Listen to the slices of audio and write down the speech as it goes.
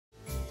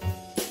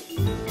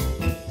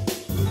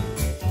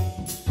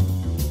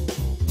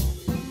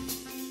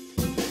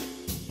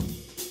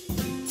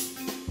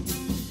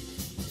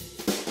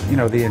You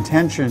know, the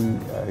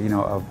intention,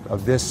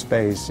 of this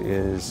space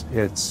is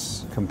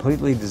it's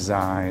completely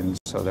designed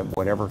so that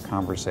whatever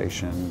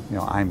conversation,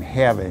 I'm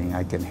having,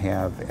 I can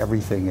have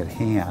everything at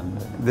hand.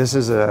 This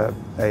is a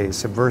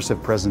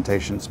subversive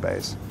presentation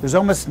space. There's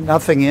almost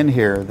nothing in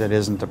here that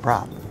isn't a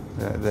prop,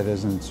 that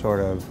isn't sort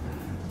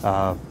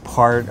of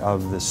part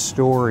of the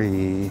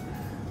story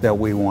that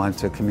we want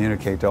to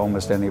communicate to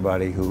almost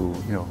anybody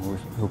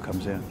who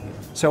comes in.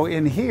 So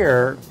in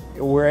here,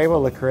 we're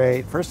able to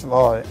create, first of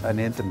all, an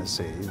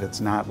intimacy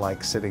that's not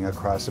like sitting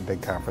across a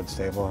big conference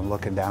table and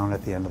looking down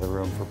at the end of the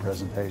room for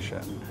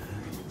presentation.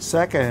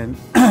 Second,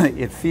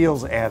 it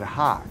feels ad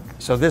hoc.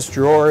 So this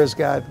drawer has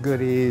got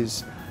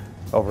goodies.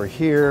 Over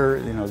here,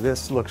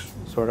 this looks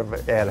sort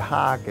of ad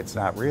hoc. It's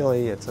not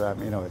really, it's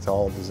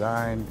all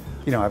designed.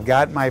 I've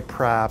got my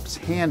props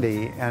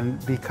handy,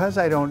 and because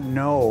I don't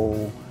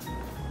know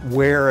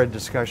where a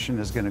discussion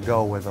is going to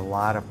go with a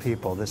lot of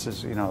people. This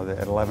is,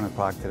 at 11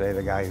 o'clock today,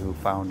 the guy who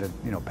founded,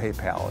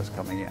 PayPal is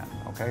coming in,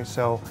 okay?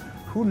 So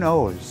who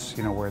knows,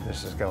 where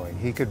this is going?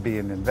 He could be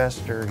an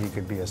investor, he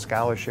could be a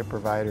scholarship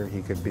provider,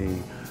 he could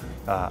be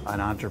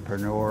an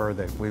entrepreneur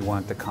that we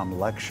want to come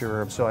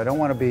lecture. So I don't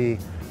want to be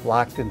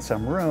locked in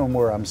some room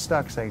where I'm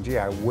stuck saying, gee,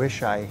 I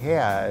wish I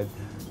had.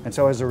 And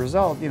so as a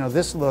result,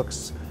 this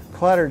looks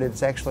cluttered.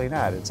 It's actually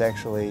not. It's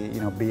actually,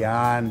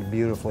 beyond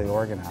beautifully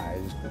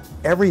organized.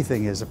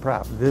 Everything is a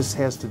prop. This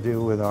has to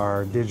do with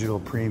our digital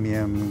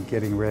premium,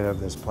 getting rid of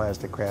this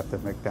plastic crap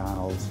that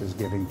McDonald's is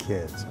giving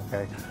kids,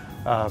 okay?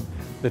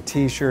 The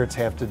t-shirts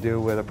have to do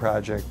with a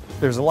project.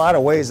 There's a lot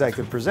of ways I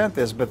could present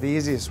this, but the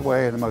easiest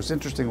way and the most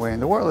interesting way in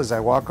the world is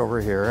I walk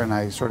over here and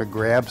I sort of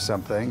grab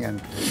something,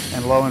 and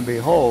lo and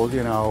behold,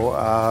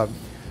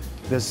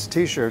 this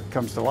t-shirt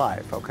comes to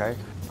life, okay?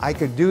 I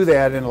could do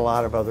that in a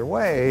lot of other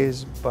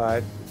ways,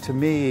 but to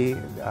me,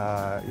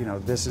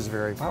 this is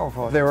very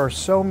powerful. There are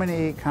so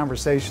many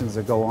conversations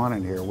that go on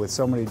in here with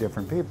so many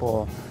different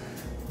people.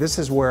 This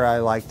is where I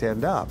like to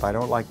end up. I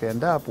don't like to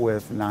end up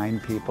with 9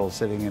 people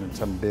sitting in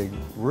some big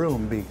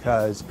room,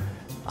 because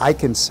I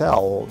can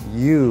sell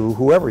you,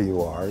 whoever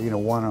you are,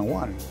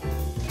 one-on-one.